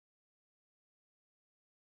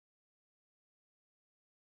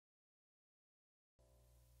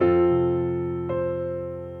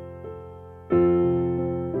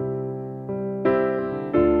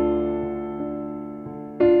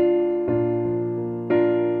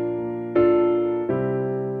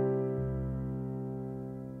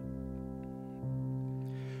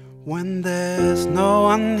When there's no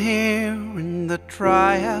one here in the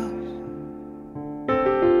trials,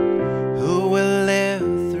 who will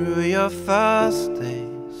live through your first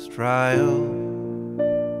day's trial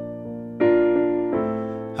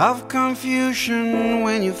of confusion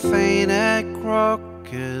when you fainted,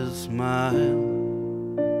 crooked smile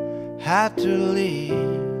had to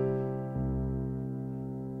leave?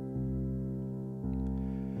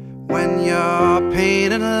 When you're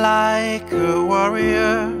painted like a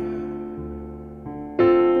warrior,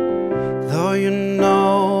 though you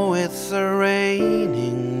know it's a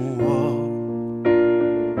raining war.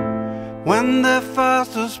 When the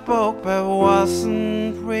first who spoke but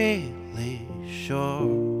wasn't really sure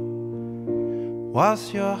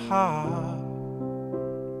was your heart.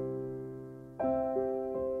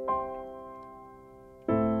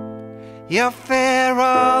 You're fear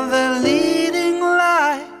of the leading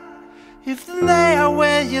light. If they are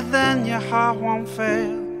with you, then your heart won't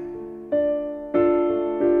fail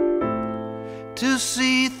to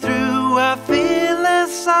see through a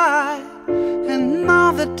fearless eye and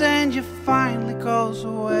know the danger finally goes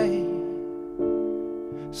away.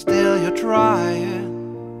 Still you're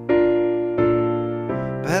trying,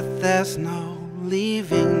 but there's no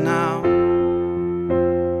leaving now.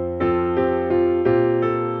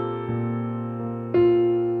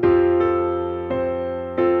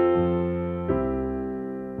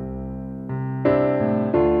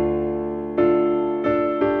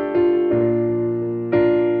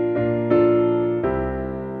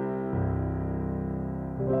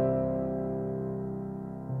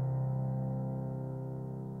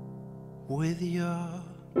 With your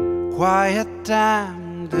quiet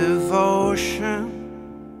damn devotion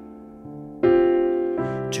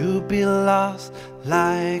to be lost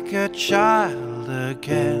like a child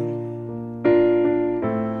again,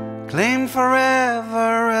 claimed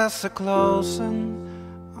forever as a close and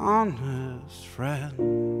honest friend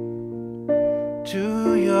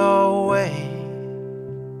to your way.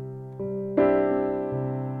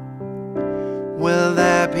 Will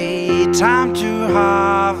there be time to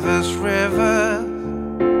harvest rivers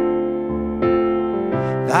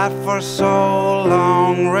that for so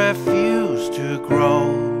long refuse to grow,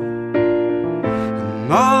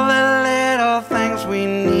 and all the little things we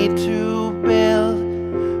need to build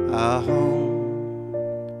a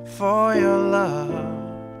home for your love?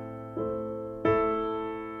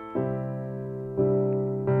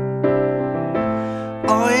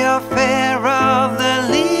 Oh, your fear of the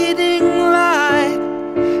leading light.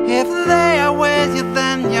 If they are with you,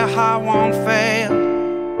 then your heart won't fail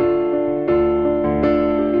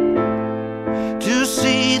to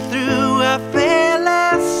see through a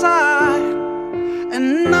fearless side.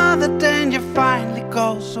 Another danger finally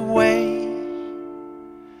goes away.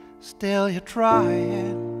 Still you're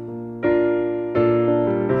trying,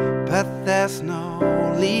 but there's no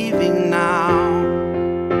leaving now.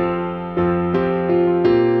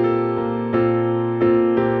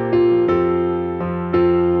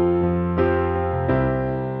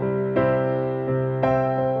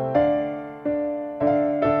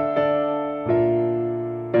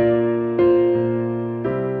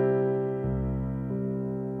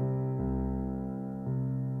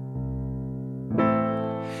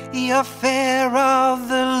 Your fear of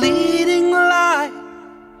the leading light.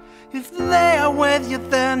 If they are with you,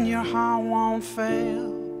 then your heart won't fail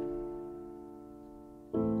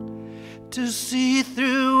to see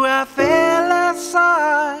through a fearless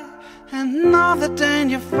eye and know the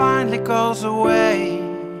danger finally goes away.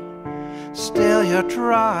 Still you're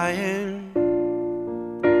trying,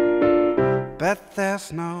 but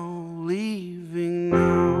there's no leaving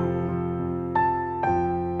now.